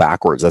scale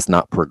backwards. That's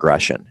not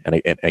progression.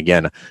 And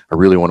again, I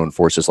really want to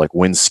enforce this, like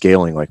when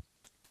scaling, like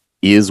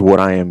is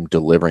what I am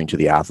delivering to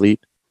the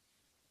athlete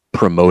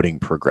promoting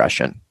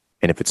progression?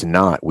 And if it's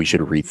not, we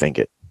should rethink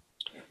it.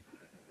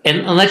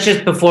 And let's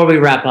just, before we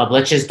wrap up,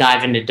 let's just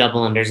dive into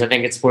double unders. I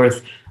think it's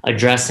worth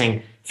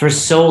addressing. For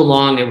so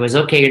long, it was,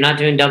 okay, you're not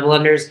doing double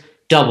unders,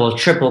 double,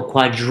 triple,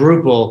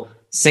 quadruple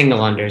single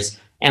unders.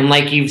 And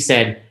like you've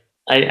said,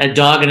 a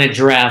dog and a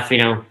giraffe,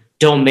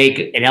 don't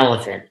make an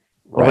elephant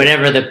or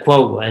whatever the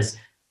quote was.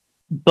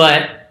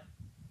 But,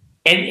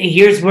 and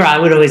here's where I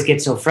would always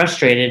get so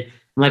frustrated.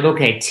 I'm like,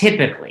 okay,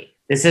 typically,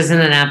 this isn't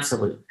an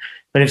absolute,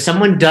 but if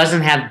someone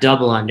doesn't have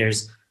double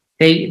unders,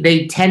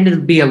 they tend to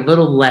be a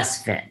little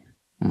less fit.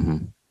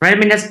 Mm-hmm. Right? I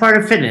mean, that's part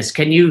of fitness.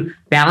 Can you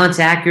balance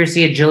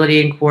accuracy,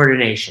 agility, and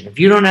coordination? If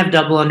you don't have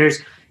double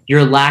unders,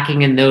 you're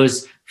lacking in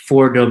those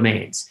 4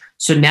 domains.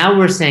 So now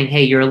we're saying,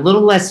 hey, you're a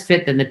little less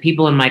fit than the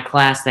people in my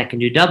class that can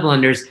do double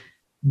unders,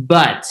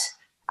 but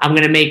I'm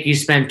going to make you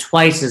spend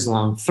twice as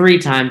long, 3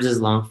 times as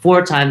long,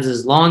 4 times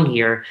as long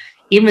here,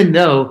 even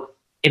though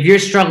if you're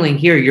struggling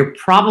here, you're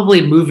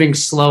probably moving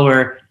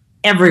slower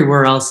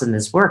everywhere else in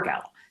this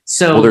workout.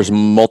 So, well, there's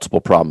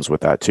multiple problems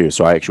with that too.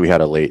 So we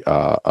had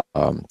a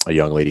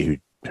young lady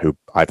who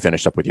I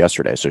finished up with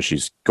yesterday. So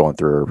she's going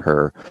through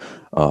her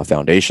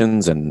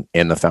foundations, and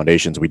in the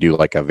foundations, we do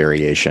like a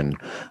variation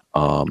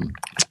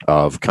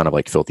of kind of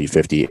like Filthy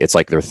 50. It's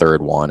like their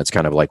third one. It's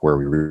kind of like where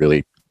we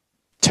really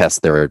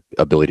test their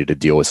ability to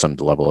deal with some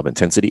level of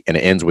intensity, and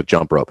it ends with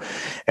jump rope.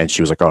 And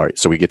she was like, all right,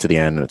 so we get to the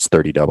end and it's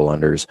 30 double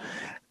unders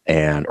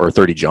or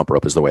 30 jump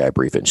rope is the way I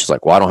brief it. And she's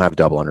like, well, I don't have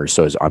double unders.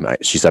 So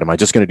she said, am I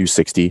just going to do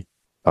 60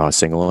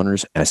 single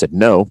unders? And I said,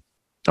 no,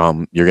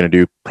 you're going to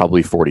do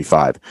probably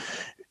 45.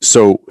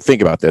 So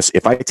think about this.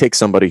 If I take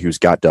somebody who's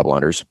got double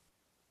unders,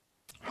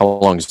 how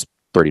long does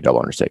 30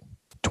 double unders take?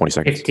 20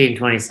 seconds? 15,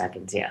 20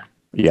 seconds, yeah.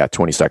 Yeah,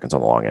 20 seconds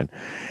on the long end.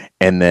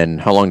 And then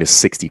how long does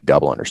 60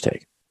 double unders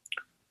take?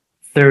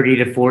 30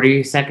 to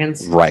 40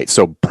 seconds. Right.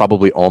 So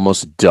probably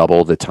almost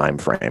double the time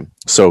frame.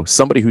 So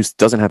somebody who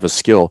doesn't have a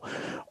skill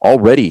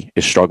already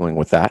is struggling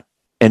with that.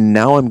 And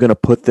now I'm going to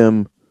put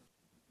them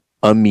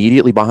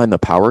immediately behind the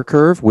power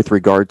curve with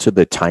regard to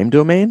the time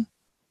domain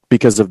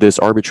because of this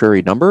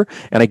arbitrary number.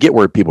 And I get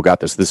where people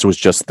got this. This was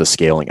just the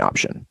scaling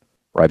option,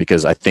 right?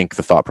 Because I think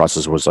the thought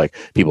process was like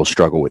people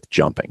struggle with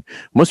jumping.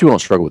 Most people don't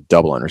struggle with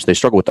double unders. They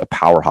struggle with the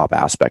power hop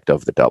aspect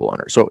of the double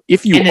under. So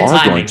if you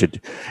are going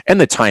to, and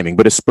the timing,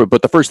 but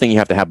the first thing you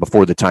have to have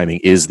before the timing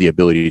is the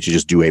ability to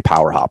just do a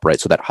power hop, right?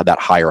 So that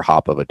higher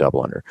hop of a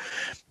double under.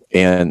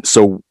 And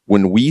so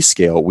when we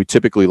scale, we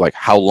typically like,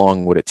 how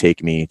long would it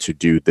take me to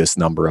do this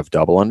number of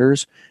double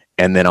unders?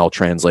 And then I'll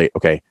translate,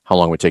 okay, how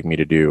long would it take me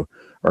to do,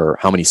 or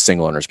how many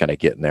single unders can I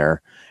get in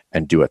there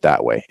and do it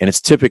that way? And it's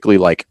typically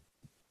like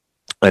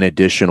an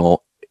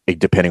additional,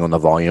 depending on the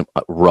volume,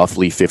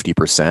 roughly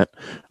 50%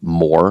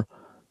 more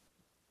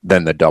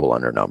than the double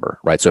under number,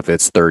 right? So if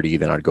it's 30,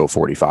 then I'd go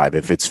 45.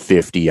 If it's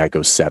 50, I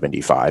go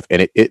 75.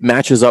 And it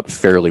matches up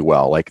fairly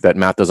well. Like that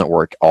math doesn't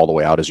work all the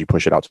way out as you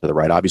push it out to the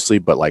right, obviously.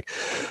 But like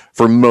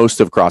for most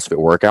of CrossFit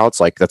workouts,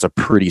 like that's a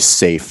pretty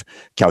safe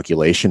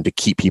calculation to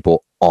keep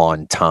people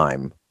on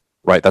time,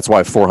 right? That's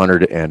why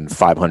 400 and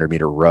 500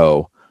 meter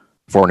row,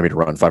 400 meter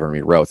run, 500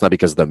 meter row, it's not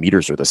because the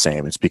meters are the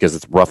same. It's because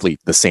it's roughly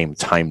the same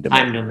time domain.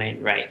 Time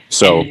domain, right.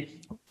 So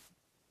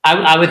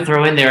I would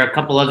throw in there a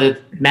couple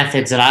other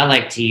methods that I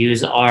like to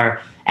use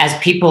are, as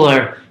people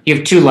are, you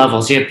have 2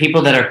 levels. You have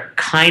people that are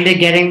kind of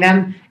getting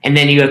them, and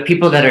then you have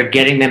people that are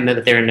getting them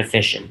but they're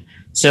inefficient.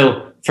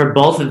 So for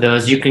both of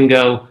those, you can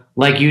go,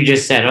 like you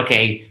just said,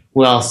 okay,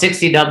 well,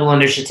 60 double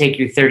unders should take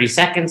you 30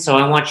 seconds, so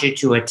I want you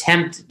to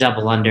attempt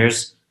double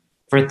unders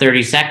for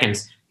 30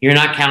 seconds. You're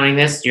not counting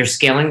this. You're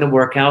scaling the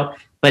workout,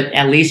 but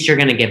at least you're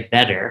going to get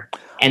better.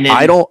 And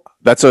then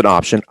that's an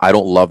option. I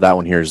don't love that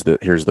one. Here's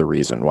the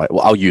reason why.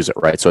 Well, I'll use it,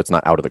 right? So it's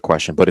not out of the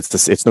question, but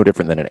it's no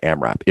different than an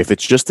AMRAP. If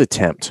it's just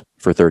attempt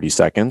for 30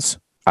 seconds,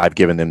 I've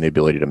given them the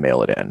ability to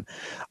mail it in.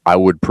 I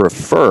would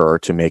prefer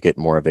to make it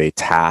more of a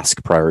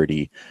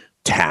priority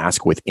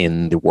task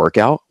within the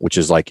workout, which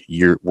is like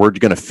we're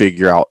going to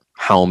figure out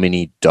how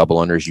many double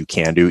unders you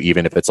can do,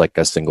 even if it's like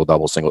a single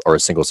double single or a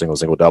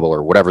single double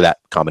or whatever that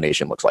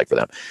combination looks like for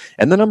them.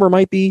 And the number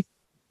might be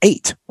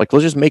 8. Like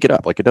let's just make it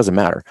up. Like it doesn't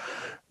matter.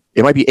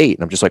 It might be 8.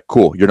 And I'm just like,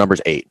 cool, your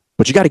number's 8,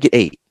 but you got to get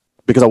 8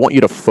 because I want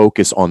you to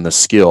focus on the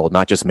skill,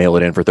 not just mail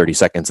it in for 30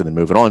 seconds and then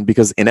move it on,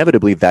 because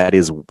inevitably that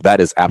is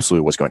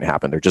absolutely what's going to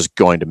happen. They're just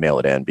going to mail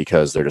it in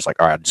because they're just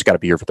like, all right, I just got to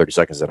be here for 30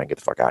 seconds and then I get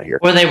the fuck out of here.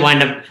 Or they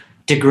wind up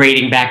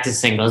degrading back to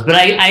singles. But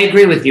I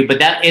agree with you, but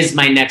that is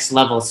my next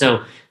level.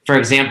 So for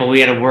example, we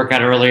had a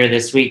workout earlier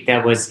this week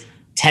that was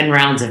 10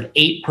 rounds of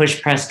 8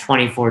 push press,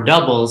 24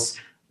 doubles,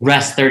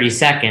 rest 30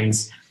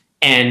 seconds.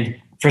 And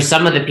for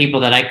some of the people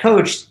that I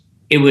coached,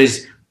 it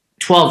was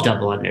 12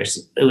 double unders.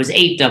 It was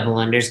 8 double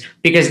unders,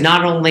 because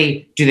not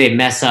only do they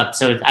mess up,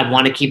 so I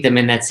want to keep them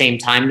in that same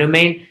time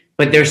domain,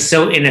 but they're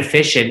so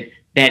inefficient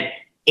that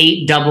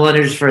 8 double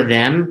unders for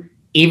them,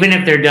 even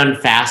if they're done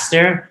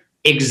faster,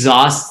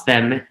 exhausts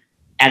them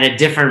at a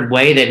different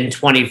way than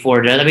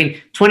 24 does. I mean,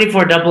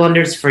 24 double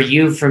unders for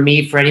you, for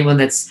me, for anyone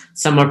that's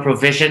somewhat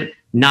proficient,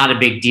 not a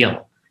big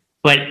deal.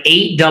 But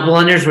 8 double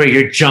unders where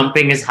you're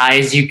jumping as high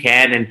as you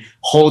can and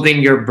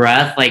holding your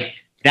breath, like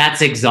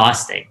that's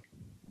exhausting.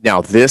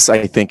 Now, this,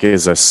 I think,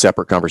 is a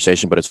separate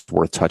conversation, but it's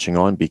worth touching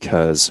on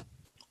because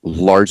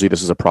largely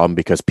this is a problem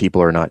because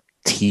people are not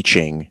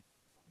teaching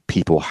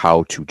people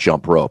how to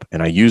jump rope.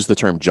 And I use the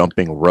term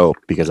jumping rope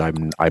because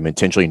I'm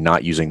intentionally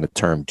not using the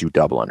term do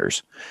double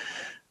unders.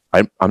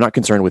 I'm not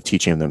concerned with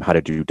teaching them how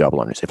to do double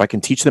unders. If I can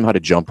teach them how to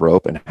jump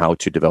rope and how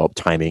to develop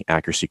timing,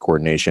 accuracy,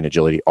 coordination,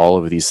 agility, all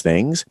of these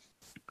things,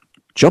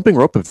 jumping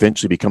rope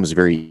eventually becomes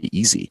very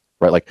easy,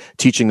 right? Like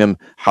teaching them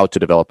how to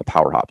develop a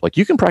power hop. Like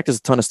you can practice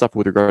a ton of stuff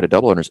with regard to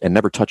double unders and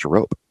never touch a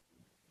rope.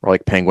 or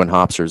like penguin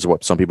hops, or is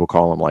what some people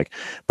call them. Like,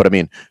 but I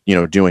mean,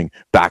 doing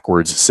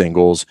backwards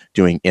singles,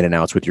 doing in and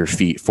outs with your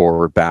feet,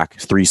 forward, back,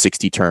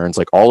 360 turns,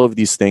 like all of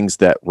these things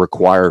that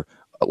require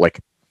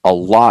like a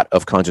lot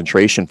of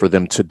concentration for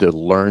them to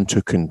learn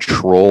to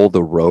control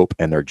the rope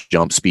and their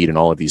jump speed and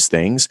all of these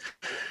things.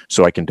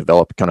 So I can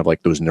develop kind of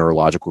like those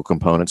neurological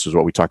components, is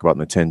what we talk about in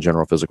the 10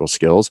 general physical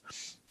skills.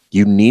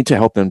 You need to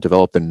help them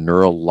develop the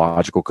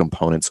neurological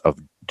components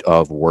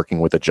of working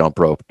with a jump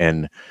rope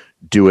and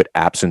do it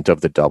absent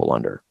of the double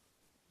under.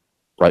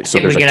 Right. So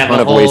there's a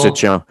ton of ways to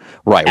jump.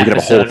 Right. We could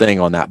have a whole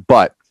thing on that,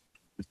 but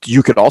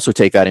you could also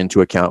take that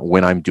into account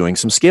when I'm doing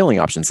some scaling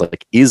options.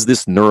 Like, is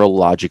this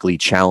neurologically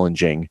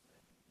challenging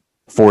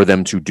for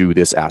them to do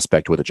this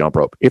aspect with a jump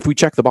rope? If we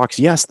check the box,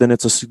 yes, then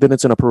it's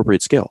an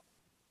appropriate skill.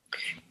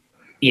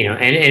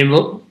 And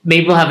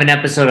maybe we'll have an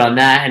episode on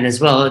that. And as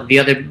well, the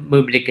other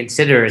movement to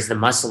consider is the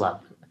muscle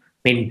up.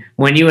 I mean,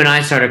 when you and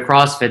I started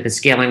CrossFit, the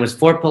scaling was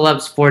 4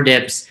 pull-ups, 4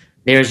 dips.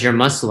 There's your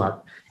muscle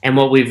up. And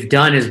what we've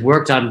done is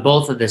worked on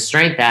both of the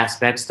strength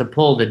aspects, the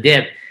pull, the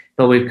dip,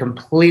 but we've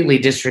completely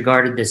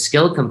disregarded the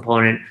skill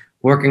component,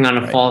 working on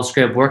a false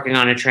grip, working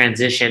on a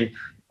transition,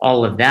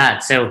 all of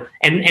that. So,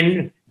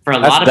 and for a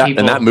lot of people,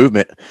 and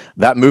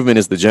that movement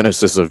is the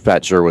genesis of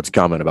Pat Sherwood's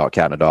comment about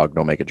cat and a dog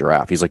don't make a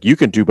giraffe. He's like, you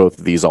can do both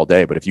of these all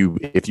day, but if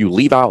you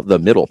leave out the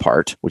middle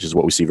part, which is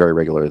what we see very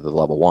regularly at the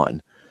level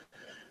 1,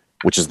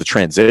 which is the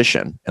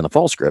transition and the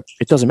false grip,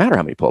 it doesn't matter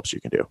how many pull-ups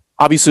you can do.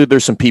 Obviously,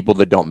 there's some people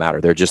that don't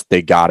matter.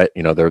 They got it.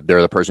 They're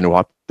the person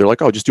who they're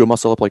like, oh, just do a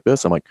muscle up like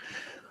this. I'm like,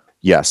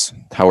 yes.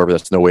 However,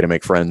 that's no way to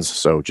make friends.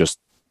 So just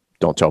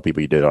don't tell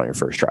people you did it on your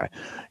first try.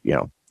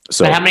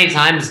 So but how many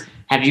times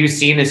have you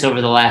seen this over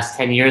the last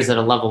 10 years at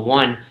a level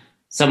 1?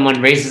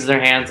 Someone raises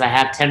their hands. I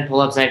have 10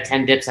 pull-ups. I have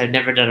 10 dips. I've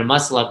never done a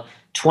muscle up.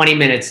 20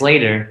 minutes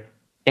later,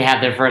 they have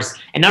their first.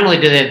 And not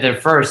only do they have their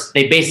first,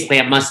 they basically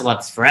have muscle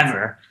ups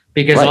forever,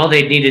 because all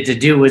they needed to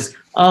do was,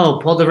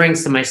 pull the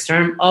rings to my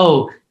sternum.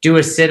 Do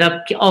a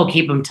sit-up.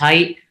 Keep them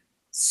tight.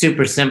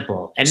 Super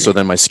simple. And so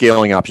then my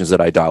scaling options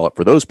that I dial up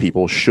for those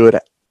people should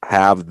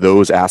have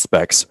those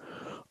aspects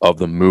of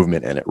the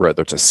movement in it,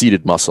 whether it's a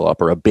seated muscle up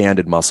or a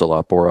banded muscle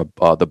up or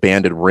the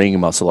banded ring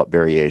muscle up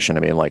variation. I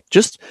mean, like,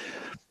 just,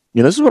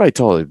 this is what I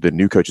tell the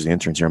new coaches, the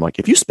interns here. I'm like,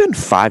 if you spend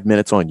 5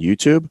 minutes on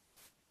YouTube,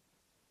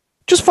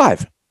 just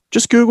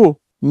Google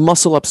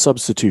muscle up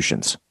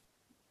substitutions,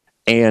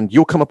 and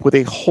you'll come up with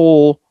a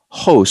whole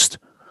host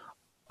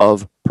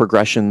of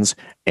progressions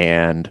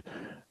and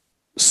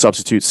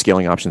substitute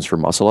scaling options for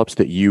muscle ups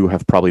that you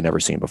have probably never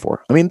seen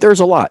before. I mean, there's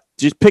a lot.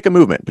 Just pick a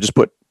movement, but just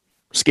put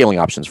scaling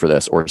options for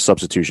this or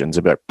substitutions.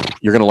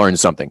 You're going to learn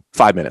something.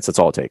 5 minutes. That's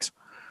all it takes.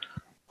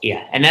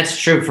 Yeah. And that's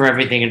true for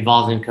everything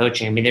involved in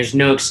coaching. I mean, there's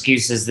no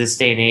excuses this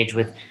day and age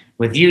with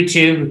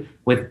YouTube,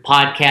 with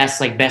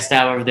podcasts like Best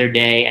Hour of Their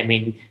Day. I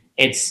mean,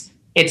 it's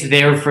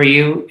there for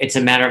you. It's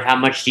a matter of how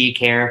much do you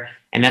care.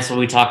 And that's what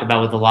we talk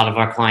about with a lot of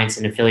our clients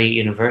in Affiliate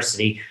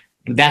University.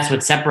 That's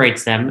what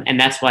separates them. And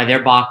that's why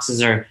their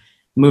boxes are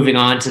moving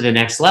on to the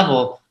next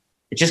level.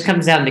 It just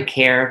comes down to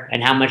care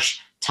and how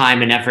much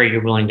time and effort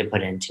you're willing to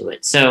put into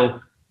it.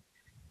 So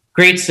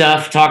great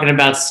stuff, talking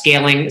about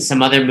scaling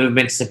some other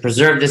movements to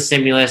preserve the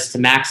stimulus, to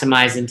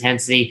maximize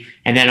intensity,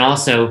 and then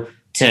also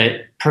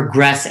to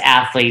progress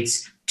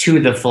athletes to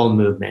the full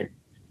movement.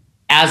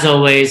 As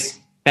always,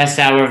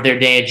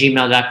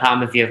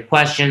 besthouroftheirday@gmail.com if you have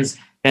questions.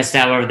 Best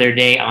Hour of Their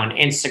Day on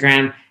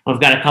Instagram.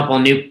 We've got a couple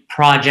of new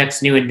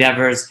projects, new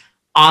endeavors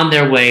on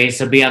their way,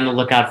 so be on the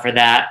lookout for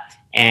that.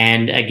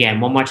 And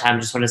again, one more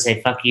time, just want to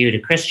say fuck you to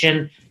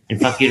Christian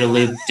and fuck you to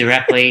Luke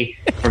directly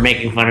for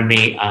making fun of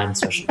me on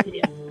social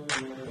media.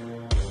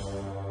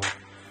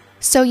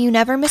 So you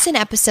never miss an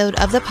episode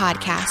of the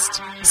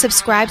podcast,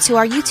 subscribe to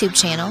our YouTube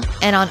channel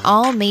and on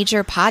all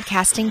major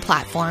podcasting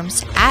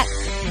platforms at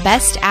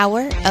Best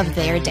Hour of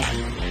Their Day.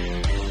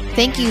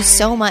 Thank you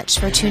so much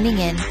for tuning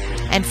in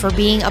and for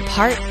being a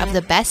part of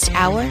the best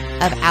hour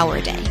of our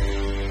day.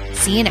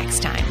 See you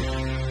next time.